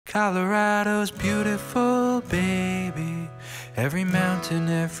Colorado's beautiful, baby. Every mountain,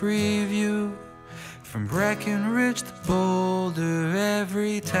 every view. From Breckenridge to Boulder,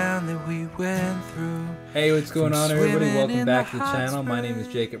 every town that we went through. Hey, what's going on, everybody? Welcome back to the channel. My name is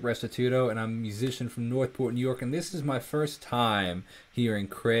Jacob Restituto, and I'm a musician from Northport, New York, and this is my first time hearing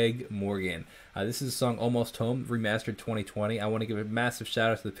Craig Morgan. This is a song, Almost Home, remastered 2020. I want to give a massive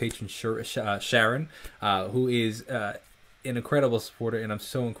shout out to the patron Sharon, who is an incredible supporter, and I'm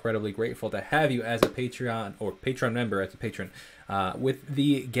so incredibly grateful to have you as a Patreon or Patreon member as a patron with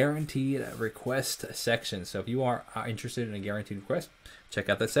the guaranteed request section. So if you are interested in a guaranteed request, check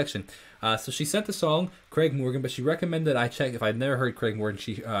out that section. So she sent the song Craig Morgan, but she recommended I check if I'd never heard Craig Morgan.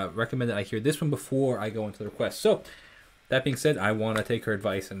 She recommended I hear this one before I go into the request. So that being said, I want to take her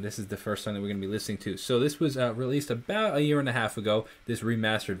advice, and this is the first song that we're going to be listening to. So this was released about a year and a half ago, this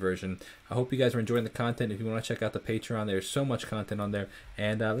remastered version. I hope you guys are enjoying the content. If you want to check out the Patreon, there's so much content on there.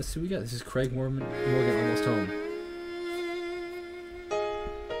 And let's see what we got. This is Craig Morgan, Almost Home.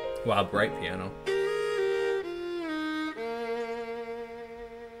 Wow, bright piano.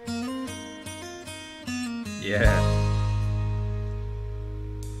 Yeah.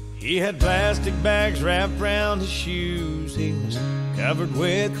 He had plastic bags wrapped around his shoes. He was covered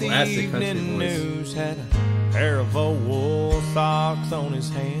with the evening news. Had a pair of old wool socks on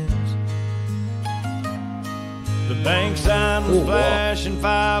his hands. The bank sign was flashing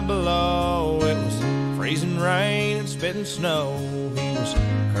 5 below. It was freezing rain and spitting snow. He was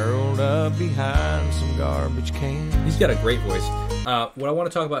curled up behind some garbage cans. He's got a great voice. What I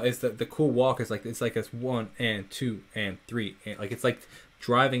want to talk about is the cool walk. Is like it's like a 1 and 2 and 3, and like it's like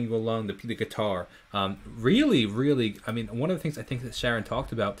driving you along the guitar. Really, I mean, one of the things I think that Sharon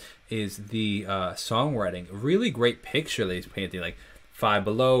talked about is the songwriting. A really great picture that he's painting, like 5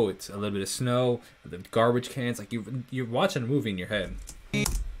 below, it's a little bit of snow, the garbage cans, like you're watching a movie in your head.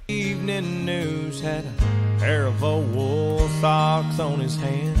 Evening news had a pair of old wool socks on his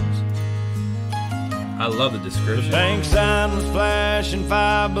hands. I love the description. The bank sign was flashing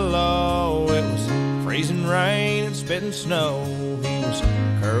 5 below. It was freezing rain and spitting snow. He was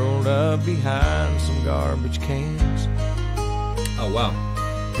curled up behind some garbage cans. Oh, wow.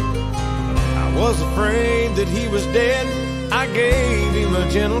 I was afraid that he was dead. I gave him a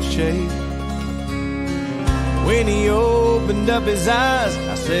gentle shake. When he opened up his eyes,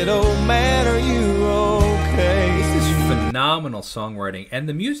 I said, "Oh man, are you okay?" This is phenomenal songwriting, and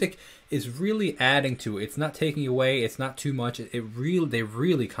the music is really adding to it. It's not taking away, it's not too much. They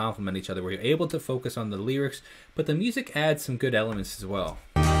really complement each other, where you're able to focus on the lyrics, but the music adds some good elements as well.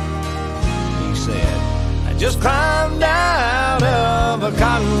 He said, "I just climbed out of a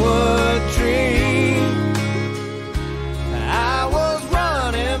cottonwood tree. I was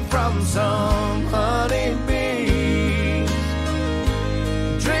running from some honeybees,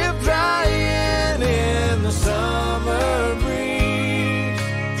 drip drying in the summer breeze.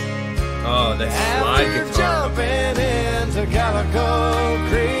 Oh, that's slide guitar. Jumping into Calico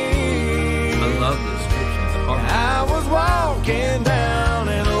Creek. I love the description of the harmony. I was walking down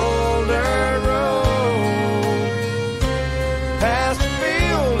an old dirt road, past a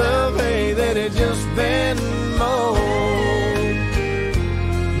field of hay that had just been mowed.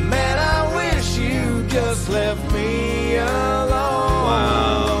 Man, I wish you just left me alone.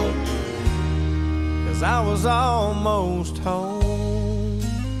 Wow. 'Cause I was almost home."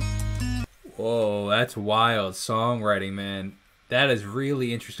 Whoa, that's wild songwriting, man. That is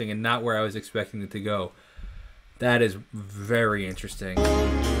really interesting and not where I was expecting it to go. That is very interesting.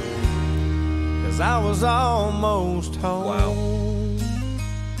 'Cause I was almost home. Wow.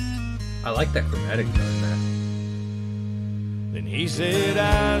 I like that chromatic note, man. Then he said,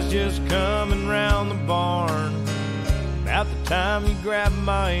 "I was just coming round the barn about the time you grabbed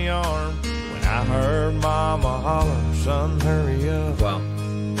my arm, when I heard Mama holler, 'Son, hurry up.' Wow.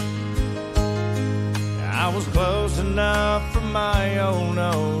 I was close enough for my old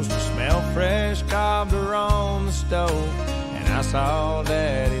nose to smell fresh cobbler on the stove, and I saw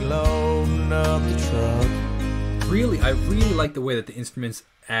Daddy loading up the truck." I really like the way that the instruments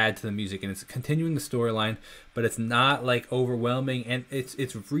add to the music, and it's continuing the storyline, but it's not like overwhelming, and it's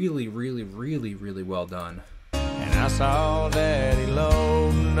really well done. And I saw Daddy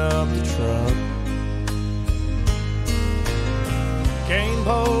loading up the truck. Cane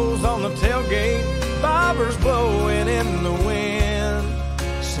poles on the tailgate, bobbers blowing in the wind.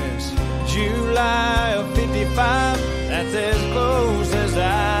 Since July of '55, that's as close as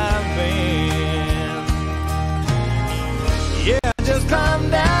I've been. Yeah, I just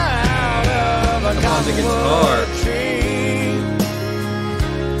climbed out of a cottonwood tree,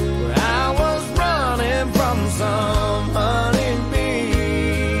 where I was running from some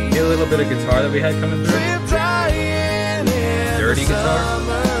honeybees. little bit of guitar that we had coming through. Dirty guitar.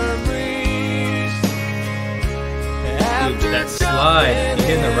 Dude, that slide, you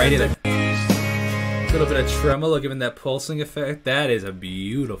hitting the right of it. A little bit of tremolo, giving that pulsing effect. That is a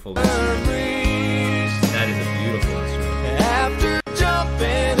beautiful instrument. That is a beautiful instrument. After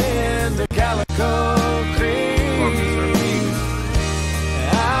jumping into Calico Creek,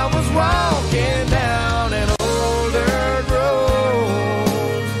 I was walking down an old dirt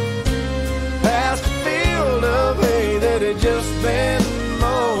road, past a field of hay that had just been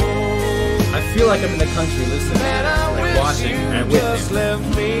mowed. I feel like I'm in the country listening to this, like watching and with just left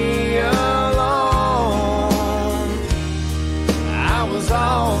me alone. I was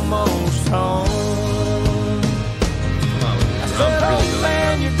almost home. Come on, I said, oh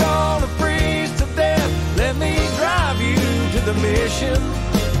man, you're gonna freeze to death. Let me drive you to the mission.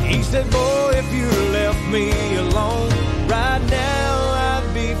 He said, boy, if you left me alone, right now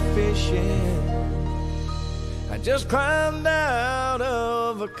I'd be fishing. I just climbed out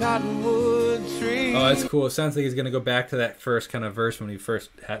of a cottonwood tree. Oh, that's cool. It sounds like he's going to go back to that first kind of verse when he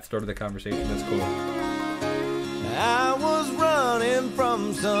first started the conversation. That's cool. I was running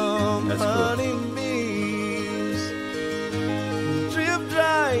from some That's cool. honeybees, drip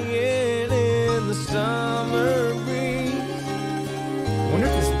drying in the summer breeze. I wonder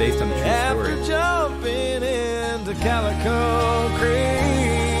if this is based on a true After story. jumping into Calico Creek,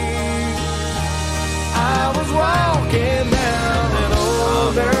 I was walking down an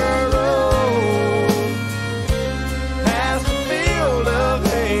old dirt road, past a field of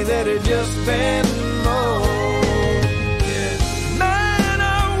hay that had just been mowed. Man,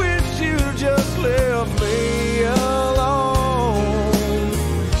 I wish you just left me alone.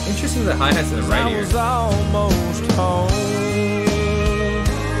 Interesting, the hi-hats in the right I ear. was almost home.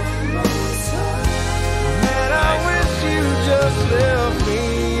 Man, I wish you just left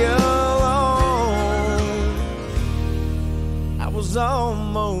me alone. I was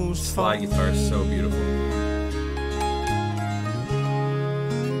almost Slide home. guitar is so beautiful.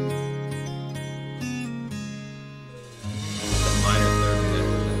 That minor third in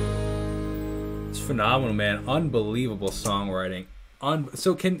there. It's phenomenal, man. Unbelievable songwriting.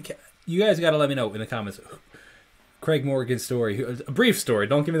 So can you guys got to let me know in the comments Craig Morgan's story, a brief story.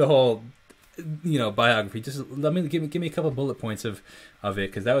 Don't give me the whole, biography. Just let me give me a couple bullet points of it,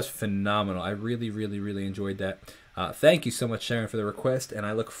 because that was phenomenal. I really, really, really enjoyed that. Thank you so much, Sharon, for the request, and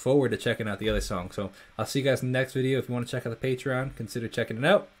I look forward to checking out the other song. So I'll see you guys in the next video. If you want to check out the Patreon, consider checking it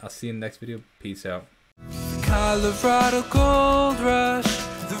out. I'll see you in the next video. Peace out. Colorado Gold Rush,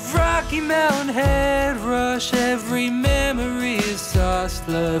 the Rocky Mountain Head Rush. Every memory is sauce,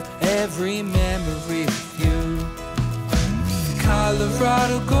 love, every memory with you.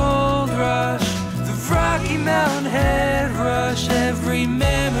 Colorado Gold Rush, the Rocky Mountain Head Rush. Every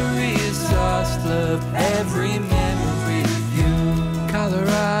memory is sauce, love, every memory with you.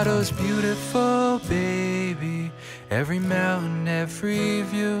 Colorado's beautiful, baby. Every mountain, every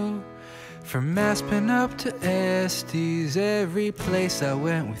view. From Aspen up to Estes, every place I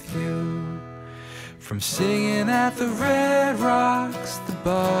went with you. From singing at the Red Rocks, the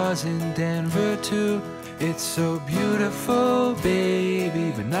bars in Denver too. It's so beautiful,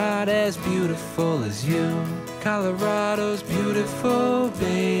 baby, but not as beautiful as you. Colorado's beautiful,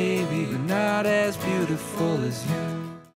 baby, but not as beautiful as you.